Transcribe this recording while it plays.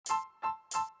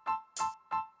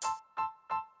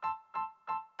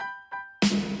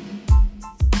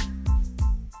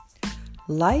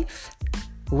Life,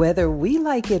 whether we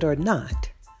like it or not,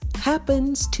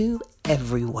 happens to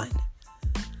everyone.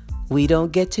 We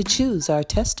don't get to choose our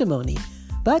testimony,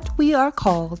 but we are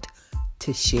called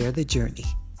to share the journey.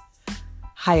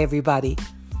 Hi, everybody.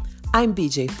 I'm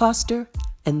BJ Foster,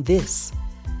 and this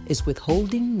is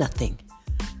Withholding Nothing,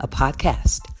 a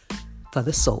podcast for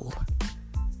the soul.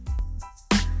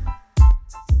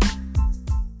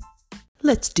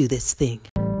 Let's do this thing.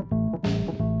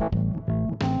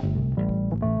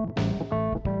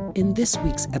 In this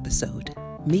week's episode,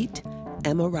 meet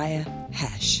Amariah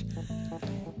Hash.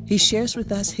 He shares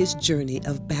with us his journey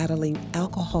of battling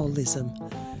alcoholism,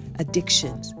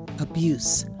 addictions,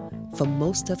 abuse for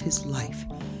most of his life.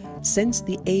 Since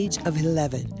the age of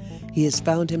 11, he has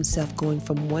found himself going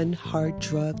from one hard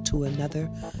drug to another,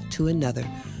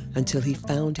 until he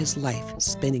found his life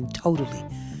spinning totally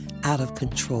out of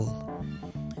control.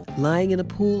 Lying in a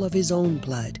pool of his own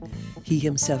blood, he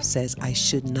himself says, "I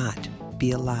should not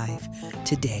be alive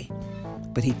today."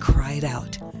 But he cried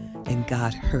out, and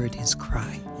God heard his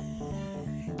cry.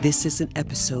 This is an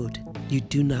episode you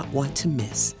do not want to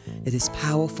miss. It is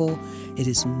powerful, it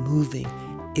is moving,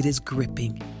 it is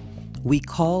gripping. We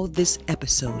call this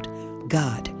episode,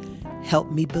 God,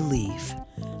 Help Me Believe,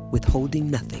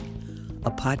 Withholding Nothing, a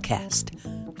podcast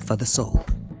for the soul.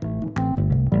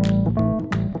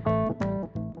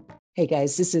 Hey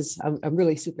guys, I'm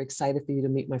really super excited for you to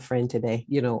meet my friend today.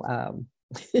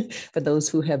 For those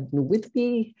who have been with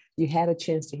me, you had a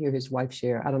chance to hear his wife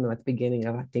share, I don't know, at the beginning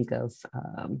of,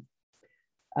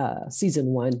 season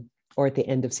one or at the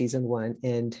end of season one.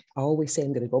 And I always say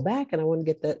I'm going to go back and I want to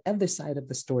get the other side of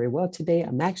the story. Well, today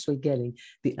I'm actually getting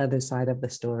the other side of the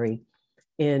story.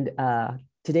 And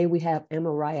today we have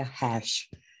Amariah Hash,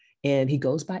 and he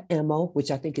goes by Amo,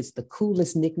 which I think is the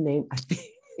coolest nickname I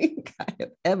think I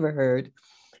have ever heard.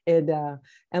 And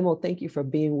Amo, thank you for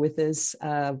being with us.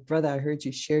 Brother, I heard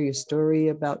you share your story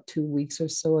about 2 weeks or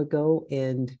so ago,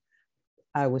 and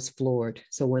I was floored.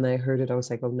 So when I heard it, I was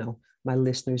like, oh no, my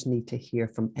listeners need to hear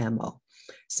from Amo.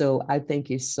 So I thank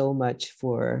you so much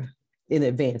in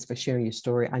advance for sharing your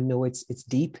story. I know it's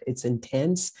deep, it's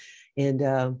intense, and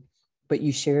but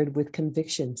you shared with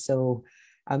conviction. So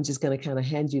I'm just going to kind of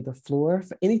hand you the floor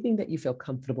for anything that you feel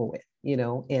comfortable with,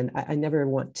 and I never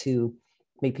want to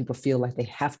make people feel like they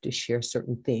have to share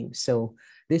certain things. So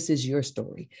this is your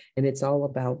story, and it's all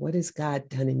about what has God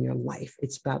done in your life.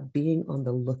 It's about being on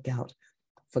the lookout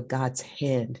for God's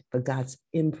hand, for God's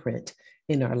imprint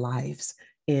in our lives.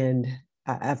 And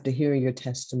after hearing your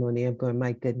testimony, I'm going,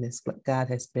 my goodness, God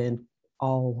has been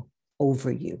all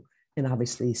over you, and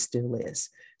obviously still is.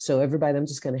 So everybody, I'm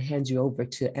just going to hand you over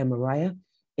to Amariah.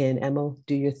 And Amo,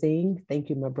 do your thing. Thank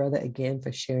you, my brother, again,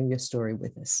 for sharing your story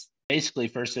with us. Basically,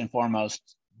 first and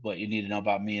foremost, what you need to know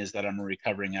about me is that I'm a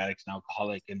recovering addict and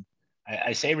alcoholic. And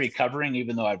I say recovering,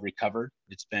 even though I've recovered.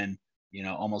 It's been,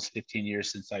 almost 15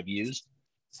 years since I've used.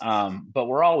 But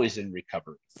we're always in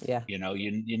recovery. Yeah.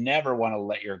 You never want to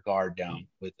let your guard down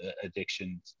with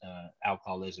addiction,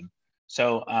 alcoholism.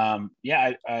 So,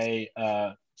 I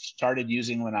started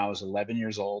using when I was 11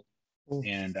 years old,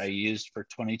 and I used for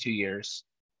 22 years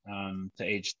to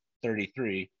age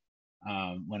 33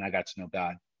 when I got to know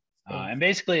God. And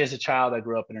basically, as a child, I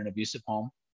grew up in an abusive home.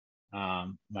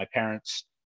 My parents,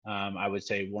 I would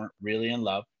say, weren't really in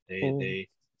love. They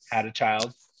had a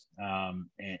child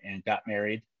and got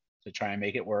married to try and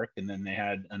make it work. And then they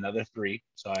had another 3.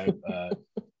 So I have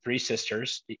 3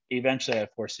 sisters. Eventually, I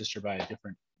have 4 sisters by a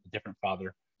different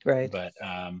father. Right. But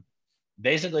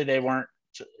basically, they weren't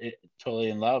totally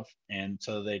in love, and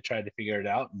so they tried to figure it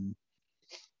out. And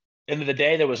end of the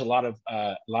day, there was a lot of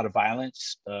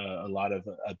violence, a lot of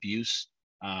abuse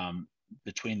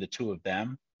between the 2 of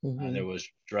them. There was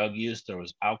drug use, there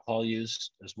was alcohol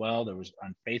use as well. There was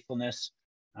unfaithfulness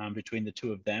between the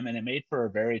 2 of them, and it made for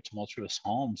a very tumultuous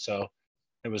home. So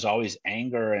there was always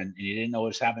anger, and you didn't know what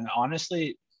was happening.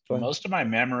 Honestly, most of my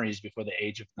memories before the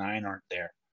age of 9 aren't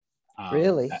there.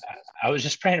 Really? I was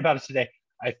just praying about it today.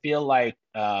 I feel like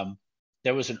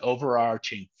there was an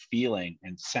overarching feeling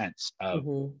and sense of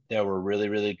there were really,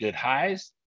 really good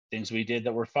highs, things we did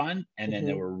that were fun, and then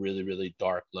there were really, really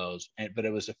dark lows. But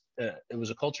it was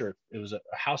a culture. It was a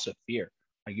house of fear.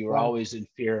 Like you were always in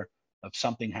fear of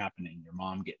something happening, your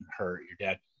mom getting hurt, your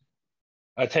dad.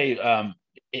 I'll tell you,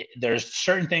 there's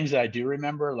certain things that I do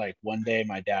remember. Like one day,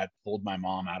 my dad pulled my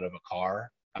mom out of a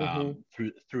car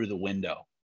through the window,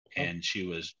 and she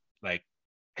was like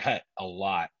cut a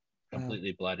lot,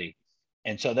 completely bloody.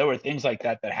 And so there were things like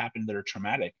that happened that are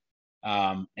traumatic.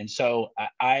 And so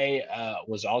I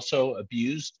was also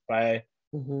abused by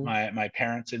my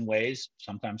parents in ways,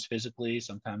 sometimes physically,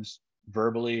 sometimes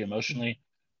verbally, emotionally.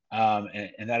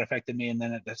 And that affected me. And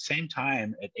then at the same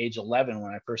time, at age 11,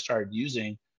 when I first started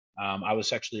using, I was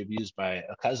sexually abused by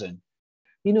a cousin.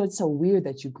 You know, it's so weird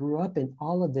that you grew up in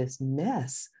all of this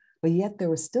mess, but yet there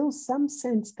was still some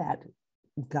sense that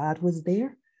God was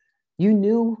there. You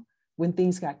knew when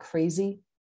things got crazy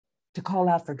to call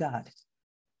out for God.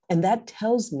 And that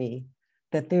tells me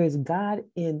that there is God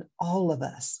in all of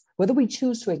us. Whether we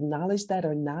choose to acknowledge that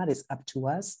or not is up to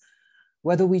us.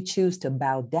 Whether we choose to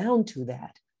bow down to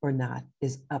that or not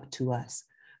is up to us.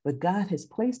 But God has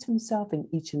placed himself in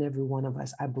each and every one of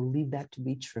us. I believe that to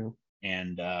be true.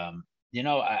 And, I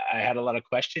had a lot of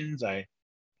questions.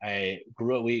 We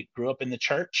grew up in the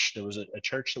church. There was a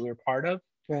church that we were part of.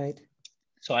 Right.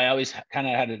 So I always kind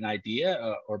of had an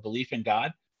idea or belief in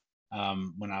God.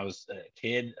 When I was a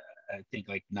kid, I think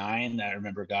like 9, I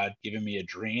remember God giving me a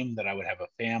dream that I would have a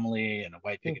family and a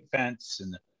white picket fence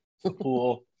and a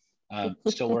pool.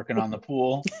 Still working on the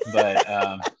pool, but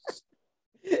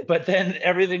then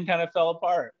everything kind of fell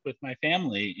apart with my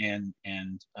family, and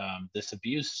this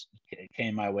abuse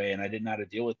came my way, and I didn't know how to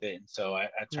deal with it, and so I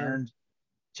turned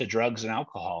to drugs and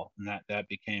alcohol, and that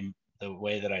became the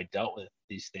way that I dealt with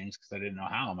these things, because I didn't know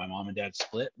how. My mom and dad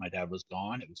split. My dad was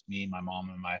gone. It was me, my mom,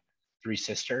 and my 3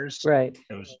 sisters. Right.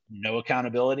 There was no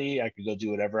accountability. I could go do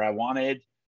whatever I wanted.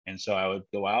 And so I would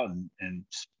go out and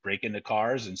break into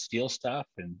cars and steal stuff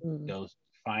and go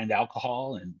find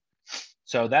alcohol. And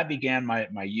so that began my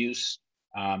use.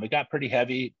 It got pretty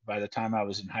heavy. By the time I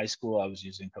was in high school, I was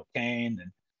using cocaine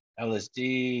and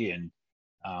LSD and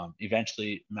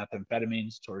eventually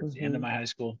methamphetamines towards the end of my high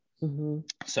school.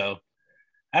 So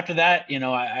after that,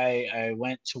 I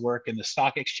went to work in the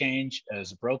stock exchange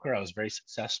as a broker. I was very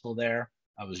successful there.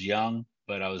 I was young,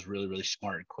 but I was really, really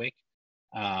smart and quick.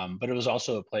 But it was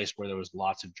also a place where there was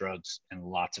lots of drugs and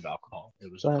lots of alcohol.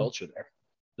 It was a culture there.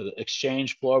 So the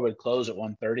exchange floor would close at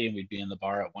 1:30 and we'd be in the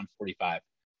bar at 1:45.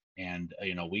 And,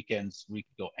 weekends, we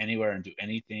could go anywhere and do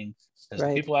anything, because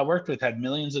the people I worked with had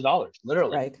millions of dollars,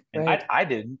 literally. And I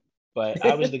didn't, but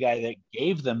I was the guy that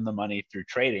gave them the money through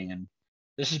trading. And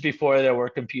this is before there were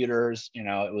computers.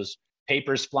 It was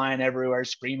papers flying everywhere,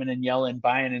 screaming and yelling,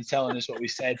 buying and selling is what we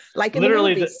said. Like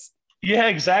literally in the movies. Yeah,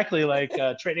 exactly. Like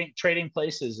trading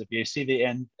places. If you see the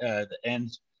end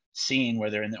scene where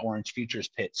they're in the orange futures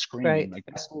pit screaming, like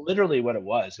that's literally what it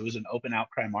was. It was an open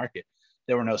outcry market.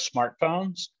 There were no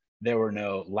smartphones. There were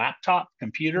no laptop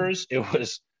computers. It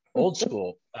was old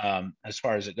school as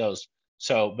far as it goes.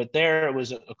 So, but there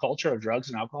was a culture of drugs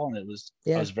and alcohol, and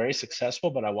I was very successful,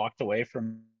 but I walked away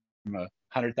from a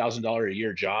 $100,000 a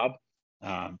year job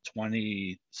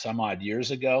 20 some odd years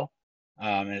ago.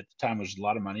 And at the time it was a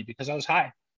lot of money because I was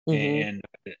high. And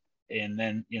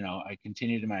then, I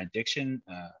continued in my addiction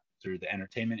through the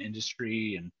entertainment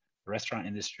industry and the restaurant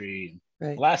industry.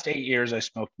 And the last 8 years I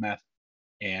smoked meth,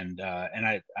 and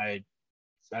I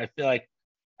feel like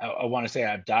I want to say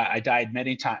I died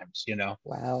many times,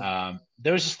 Wow.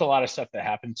 There was just a lot of stuff that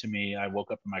happened to me. I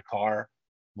woke up in my car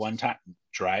one time,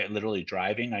 literally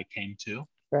driving. I came to,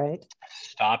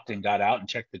 stopped and got out and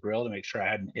checked the grill to make sure I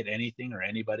hadn't hit anything or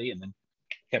anybody, and then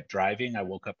kept driving. I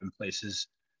woke up in places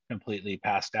completely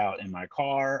passed out in my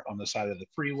car, on the side of the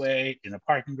freeway, in a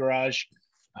parking garage.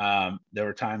 There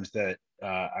were times that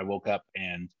I woke up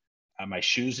and my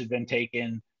shoes had been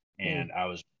taken, and I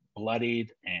was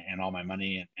bloodied, and all my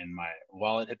money and my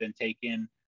wallet had been taken.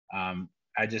 I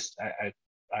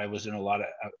was in a lot of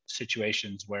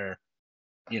situations where,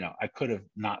 I could have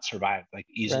not survived, like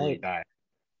easily died.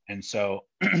 And so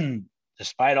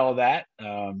despite all that,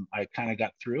 I kind of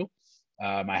got through.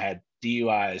 I had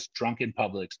DUIs, drunk in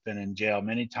public, been in jail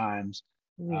many times.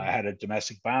 I had a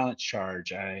domestic violence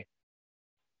charge. I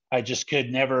just could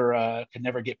never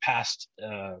get past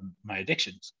my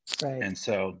addictions. And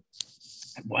so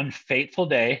one fateful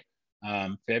day,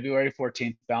 February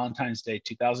 14th, Valentine's Day,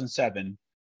 2007,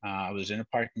 I was in a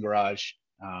parking garage.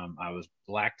 I was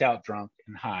blacked out, drunk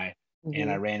and high,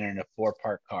 and I ran into 4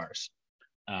 parked cars.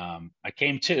 I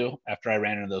came to after I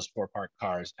ran into those 4 parked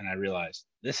cars, and I realized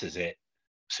this is it.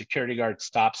 Security guard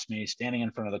stops me standing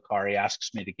in front of the car. He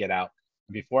asks me to get out.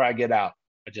 And before I get out,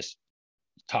 I just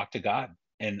talked to God.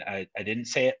 And I didn't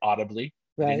say it audibly.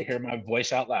 I didn't hear my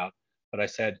voice out loud, but I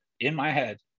said in my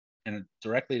head and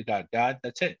directly to God, God,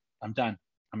 that's it. I'm done.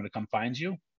 I'm going to come find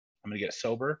you. I'm going to get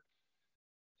sober.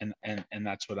 And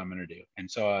that's what I'm going to do. And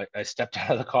so I stepped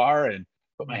out of the car and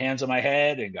put my hands on my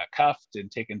head and got cuffed and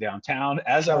taken downtown.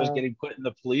 As I was getting put in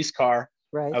the police car,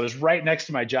 I was right next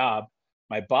to my job.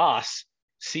 My boss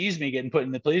sees me getting put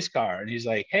in the police car, and he's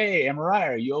like, "Hey, Amarai,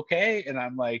 are you okay?" And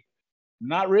I'm like,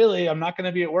 "Not really. I'm not going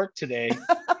to be at work today."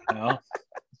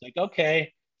 It's like,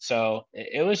 okay. So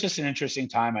it was just an interesting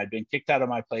time. I'd been kicked out of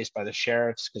my place by the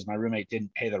sheriffs because my roommate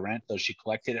didn't pay the rent, though she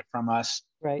collected it from us.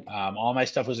 Right. All my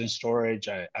stuff was in storage.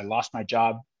 I lost my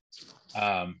job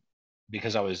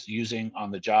because I was using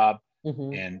on the job.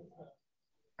 Mm-hmm. And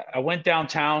I went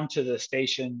downtown to the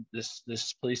station. This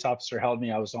police officer held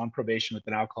me. I was on probation with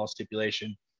an alcohol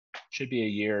stipulation. Should be a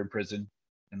year in prison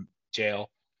and jail,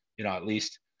 at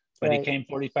least. But Right. he came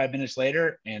 45 minutes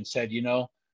later and said,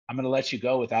 I'm going to let you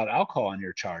go without alcohol on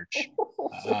your charge.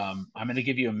 I'm going to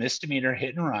give you a misdemeanor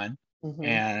hit and run, Mm-hmm.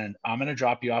 and I'm going to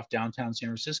drop you off downtown San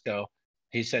Francisco.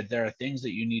 He said, there are things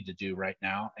that you need to do right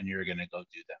now, and you're going to go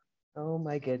do them. Oh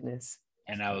my goodness.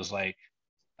 And I was like,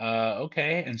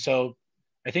 okay. And so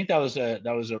I think that was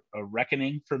a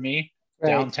reckoning for me. Right.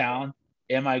 Downtown.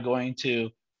 Am I going to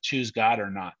choose God or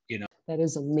not? That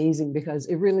is amazing, because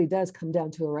it really does come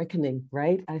down to a reckoning,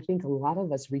 right? I think a lot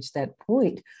of us reach that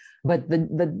point, but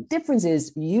the difference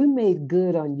is you made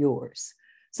good on yours.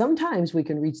 Sometimes we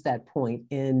can reach that point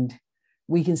and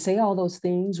we can say all those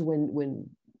things when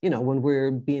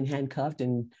we're being handcuffed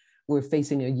and we're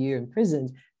facing a year in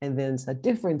prison. And then it's a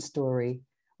different story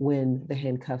when the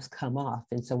handcuffs come off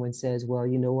and someone says, well,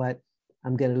 you know what?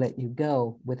 I'm going to let you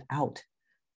go without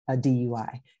a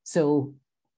DUI. So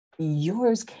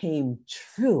yours came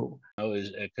true.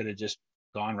 It could have just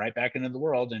gone right back into the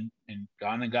world and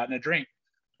gone and gotten a drink.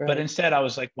 Right. But instead, I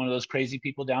was like one of those crazy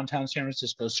people downtown San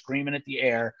Francisco screaming at the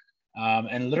air.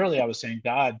 And literally I was saying,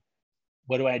 God,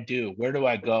 what do I do? Where do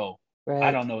I go? Right.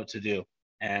 I don't know what to do.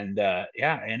 And I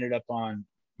ended up on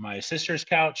my sister's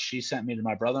couch. She sent me to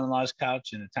my brother-in-law's couch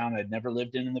in a town I'd never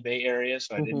lived in the Bay Area.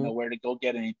 So I didn't know where to go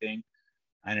get anything.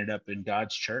 I ended up in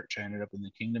God's church. I ended up in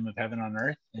the kingdom of heaven on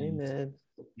earth. Amen.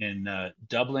 In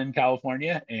Dublin,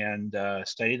 California, and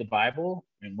studied the Bible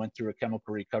and went through a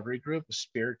chemical recovery group, a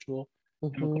spiritual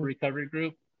chemical recovery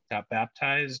group, got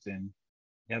baptized. And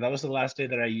that was the last day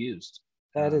that I used.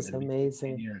 That is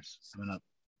amazing. Years coming up.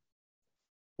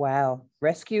 Wow.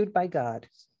 Rescued by God.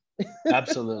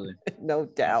 Absolutely. No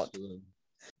doubt. Absolutely.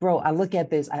 Bro, I look at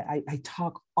this. I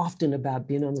talk often about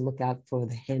being on the lookout for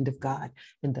the hand of God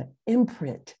and the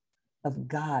imprint of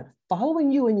God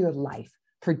following you in your life,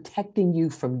 protecting you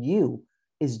from you,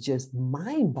 is just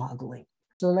mind-boggling.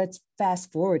 So let's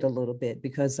fast forward a little bit,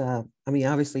 because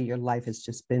obviously your life has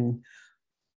just been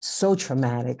so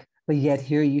traumatic, but yet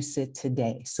here you sit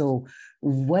today. So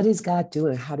what is God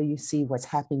doing? How do you see what's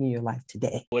happening in your life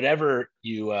today? Whatever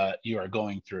you are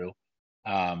going through,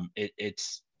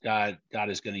 it's God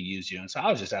is going to use you. And so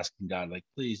I was just asking God, like,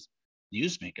 please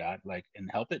use me, God, like, and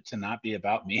help it to not be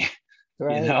about me.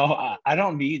 Right. I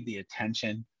don't need the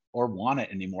attention or want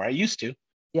it anymore. I used to,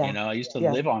 I used to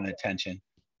live on attention.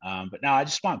 But now I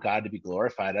just want God to be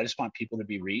glorified. I just want people to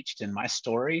be reached in my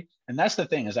story. And that's the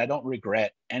thing, is I don't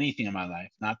regret anything in my life,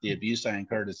 not the abuse I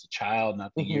incurred as a child,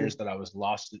 not the years that I was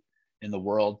lost in the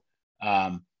world,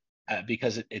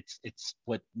 because it's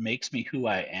what makes me who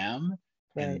I am.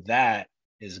 Right. And that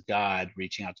is God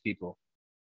reaching out to people.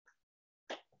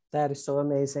 That is so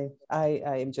amazing. I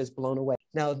am just blown away.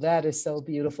 Now that is so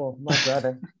beautiful, my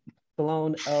brother.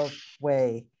 Blown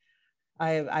away.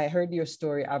 I heard your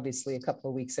story, obviously, a couple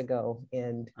of weeks ago,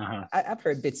 and I've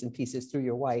heard bits and pieces through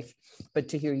your wife, but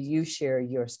to hear you share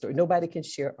your story, nobody can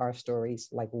share our stories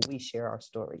like we share our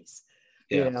stories,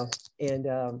 and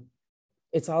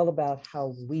it's all about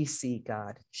how we see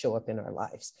God show up in our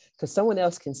lives, because someone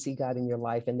else can see God in your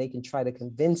life and they can try to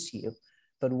convince you,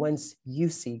 but once you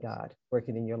see God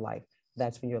working in your life,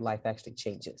 that's when your life actually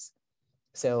changes.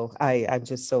 So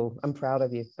I'm proud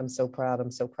of you. I'm so proud.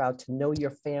 I'm so proud to know your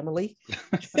family.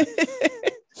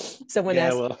 Someone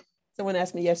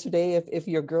asked me yesterday if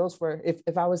your girls were,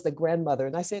 if I was the grandmother,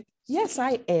 and I said, yes,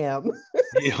 I am.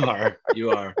 You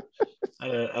are.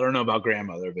 I don't know about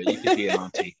grandmother, but you could be an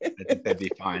auntie. I think that'd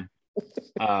be fine.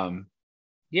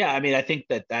 I think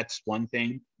that's one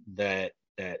thing that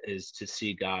is to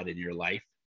see God in your life.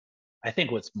 I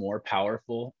think what's more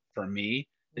powerful for me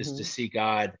is to see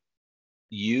God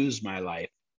use my life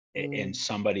in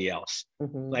somebody else.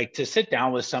 Like to sit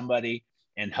down with somebody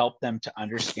and help them to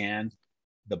understand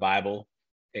the Bible,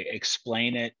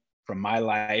 explain it from my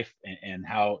life and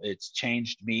how it's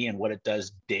changed me and what it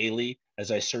does daily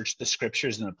as I search the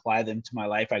scriptures and apply them to my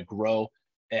life. I grow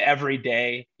every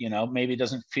day. Maybe it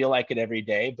doesn't feel like it every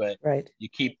day, but you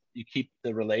keep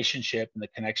the relationship and the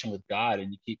connection with God,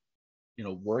 and you keep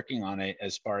working on it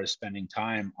as far as spending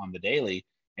time on the daily,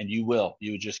 and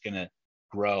you're just gonna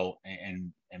grow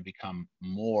and become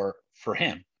more for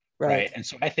him. Right. And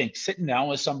so I think sitting down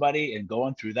with somebody and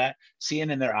going through that, seeing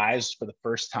in their eyes for the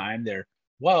first time, they're,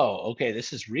 whoa, okay,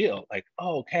 this is real. Like,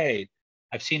 oh, okay,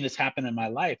 I've seen this happen in my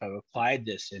life. I've applied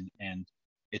this and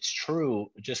it's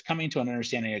true, just coming to an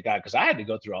understanding of God, because I had to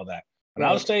go through all that. When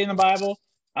I was Right. studying the Bible,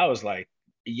 I was like,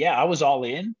 yeah, I was all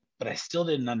in, but I still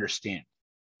didn't understand.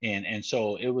 And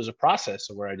so it was a process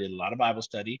where I did a lot of Bible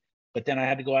study, but then I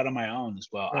had to go out on my own as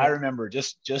well. I Right. remember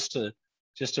just to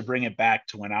bring it back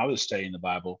to when I was studying the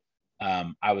Bible,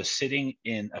 I was sitting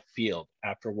in a field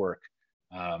after work.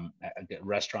 A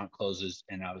restaurant closes,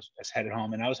 and I was headed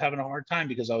home, and I was having a hard time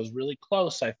because I was really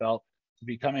close, I felt, to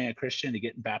becoming a Christian, to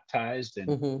getting baptized, and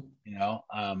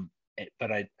Mm-hmm.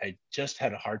 but I just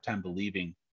had a hard time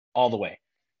believing all the way.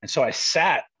 And so I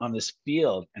sat on this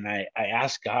field, and I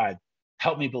asked God,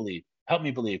 help me believe, help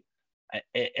me believe.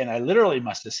 And I literally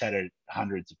must have said it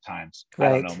hundreds of times. I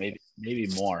don't know, Right. maybe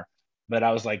more. But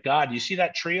I was like, God, you see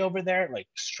that tree over there? Like,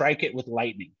 strike it with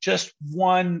lightning just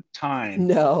one time.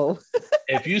 No.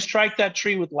 If you strike that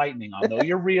tree with lightning, I'll know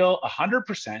you're real 100%,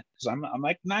 because I'm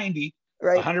like 90,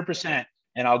 Right. 100%,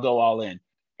 and I'll go all in.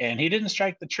 And he didn't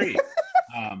strike the tree,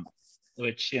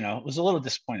 which, was a little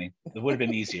disappointing. It would have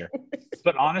been easier.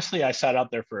 But honestly, I sat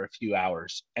out there for a few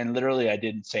hours, and literally I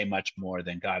didn't say much more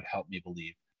than, God, help me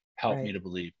believe. Help me Right. to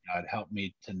believe. God, help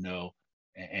me to know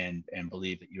and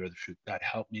believe that you are the truth. God,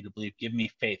 help me to believe. Give me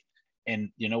faith. And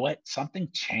you know what? Something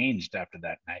changed after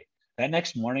that night. That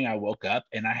next morning, I woke up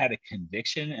and I had a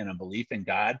conviction and a belief in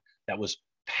God that was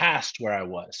past where I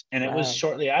was. And it was Wow.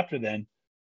 shortly after then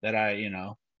that I,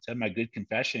 said my good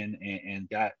confession and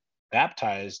got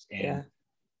baptized. And Yeah.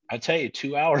 I tell you,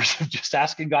 2 hours of just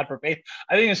asking God for faith,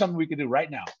 I think it's something we could do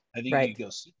right now. I think you Right. could go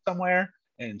sit somewhere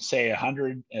and say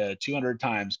 100, 200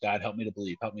 times, God, help me to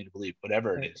believe,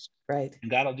 whatever it Right. is. Right. And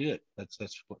God will do it. That's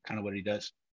kind of what he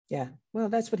does. Yeah. Well,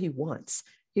 that's what he wants.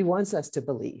 He wants us to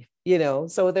believe,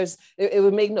 so it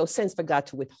would make no sense for God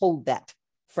to withhold that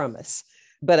from us.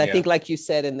 But I Yeah. think, like you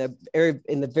said in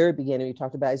the very beginning, we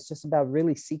talked about, it's just about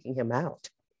really seeking him out,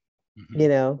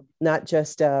 Mm-hmm. not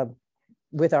just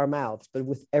with our mouths, but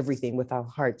with everything, with our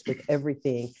hearts, with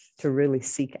everything, to really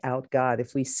seek out God.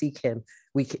 If we seek him,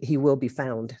 he will be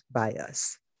found by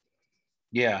us.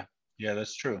 Yeah. Yeah,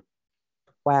 that's true.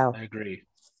 Wow. I agree.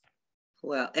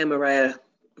 Well, Amariah,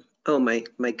 oh my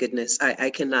goodness, I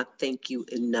cannot thank you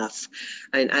enough.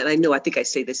 And I know, I think I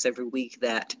say this every week,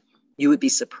 that you would be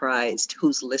surprised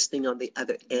who's listening on the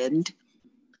other end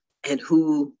and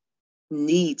who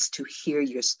needs to hear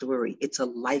your story. It's a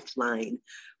lifeline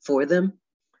for them.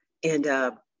 And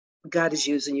God is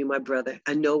using you, my brother.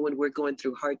 I know when we're going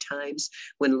through hard times,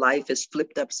 when life is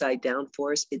flipped upside down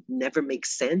for us, it never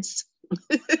makes sense.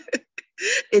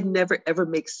 It never ever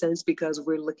makes sense because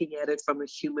we're looking at it from a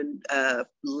human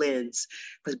lens.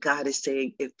 But God is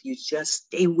saying, if you just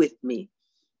stay with me,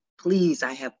 please,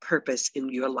 I have purpose in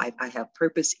your life. I have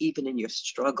purpose even in your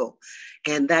struggle.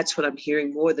 And that's what I'm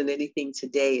hearing more than anything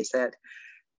today, is that,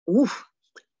 oof,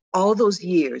 all those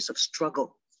years of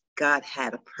struggle, God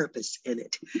had a purpose in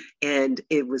it. And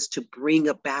it was to bring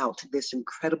about this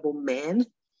incredible man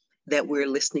that we're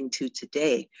listening to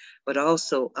today, but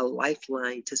also a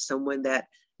lifeline to someone that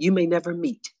you may never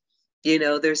meet.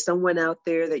 There's someone out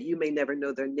there that you may never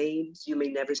know their names, you may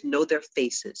never know their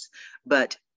faces,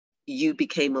 but you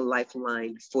became a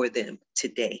lifeline for them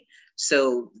today.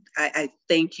 So I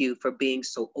thank you for being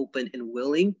so open and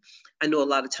willing. I know a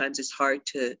lot of times it's hard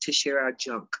to share our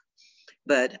junk,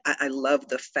 but I love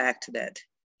the fact that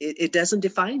it doesn't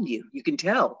define you. You can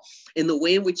tell in the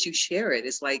way in which you share it.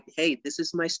 It's like, hey, this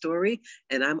is my story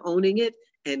and I'm owning it,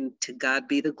 and to God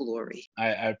be the glory. I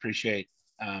appreciate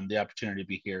the opportunity to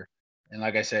be here. And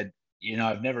like I said,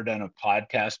 I've never done a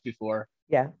podcast before.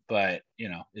 Yeah. But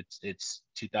it's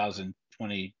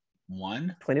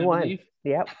 2021, 21. I believe.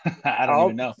 Yep. I don't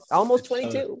even know. Almost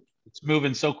 22. It's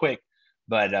moving so quick.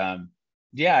 But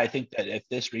yeah, I think that if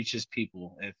this reaches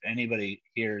people, if anybody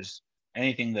hears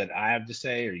anything that I have to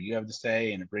say or you have to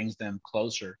say, and it brings them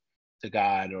closer to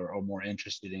God or more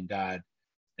interested in God,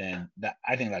 then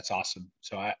I think that's awesome.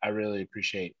 So I really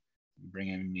appreciate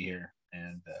bringing me here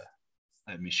and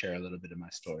let me share a little bit of my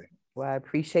story. Well, I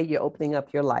appreciate you opening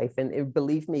up your life. And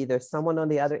believe me, there's someone on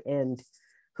the other end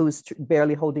who's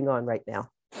barely holding on right now,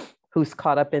 who's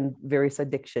caught up in various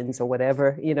addictions or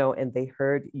whatever, and they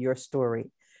heard your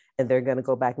story. And they're going to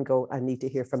go back and go, I need to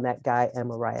hear from that guy,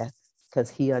 Amariah,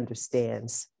 because he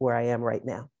understands where I am right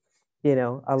now.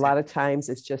 A lot of times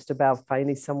it's just about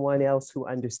finding someone else who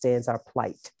understands our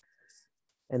plight.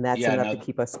 And that's enough to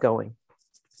keep us going.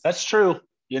 That's true.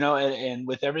 And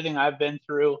with everything I've been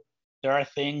through, there are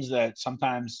things that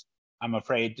sometimes I'm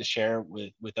afraid to share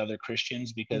with other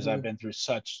Christians because I've been through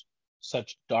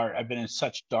I've been in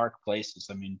such dark places.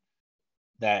 I mean,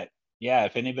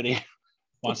 if anybody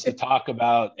wants to talk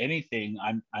about anything,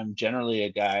 I'm generally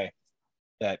a guy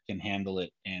that can handle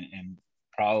it and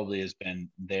probably has been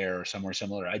there or somewhere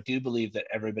similar. I do believe that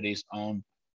everybody's own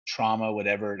trauma,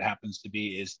 whatever it happens to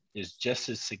be, is just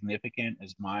as significant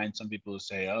as mine. Some people will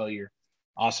say, "Oh, you're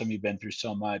awesome. You've been through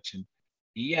so much." And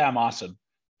yeah, I'm awesome.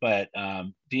 But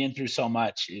being through so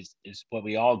much is what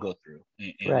we all go through.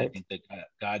 And Right. I think that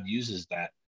God uses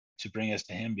that to bring us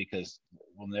to him, because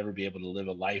we'll never be able to live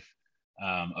a life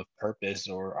of purpose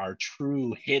or our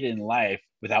true hidden life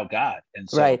without God. And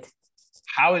so Right.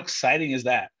 how exciting is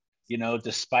that,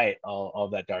 despite all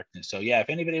that darkness? So yeah, if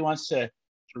anybody wants to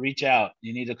reach out,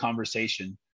 you need a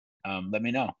conversation, let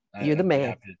me know. You're the I'd be man.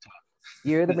 happy to talk.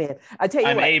 You're the man. I tell you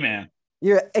I'm what. a man.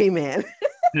 You're a man.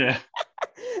 Yeah.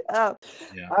 Oh,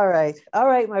 Yeah. All right. All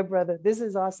right, my brother. This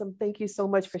is awesome. Thank you so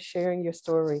much for sharing your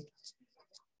story.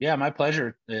 Yeah, my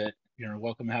pleasure. You're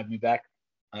welcome to have me back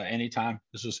anytime.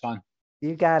 This was fun.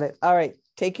 You got it. All right.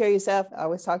 Take care of yourself. I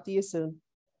will talk to you soon.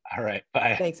 All right.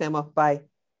 Bye. Thanks, Emma. Bye.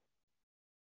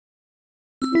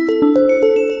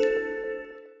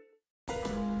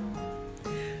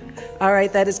 All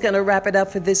right, that is going to wrap it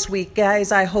up for this week,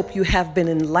 guys. I hope you have been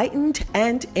enlightened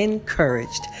and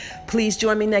encouraged. Please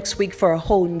join me next week for a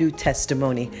whole new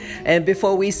testimony. And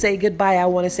before we say goodbye, I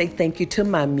want to say thank you to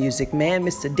my music man,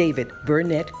 Mr. David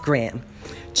Burnett Graham.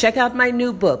 Check out my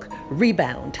new book,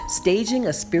 Rebound, Staging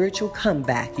a Spiritual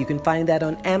Comeback. You can find that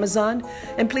on Amazon.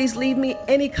 And please leave me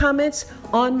any comments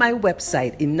on my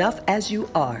website,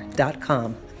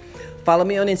 enoughasyouare.com. Follow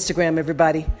me on Instagram,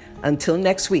 everybody. Until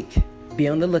next week, be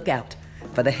on the lookout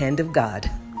for the hand of God.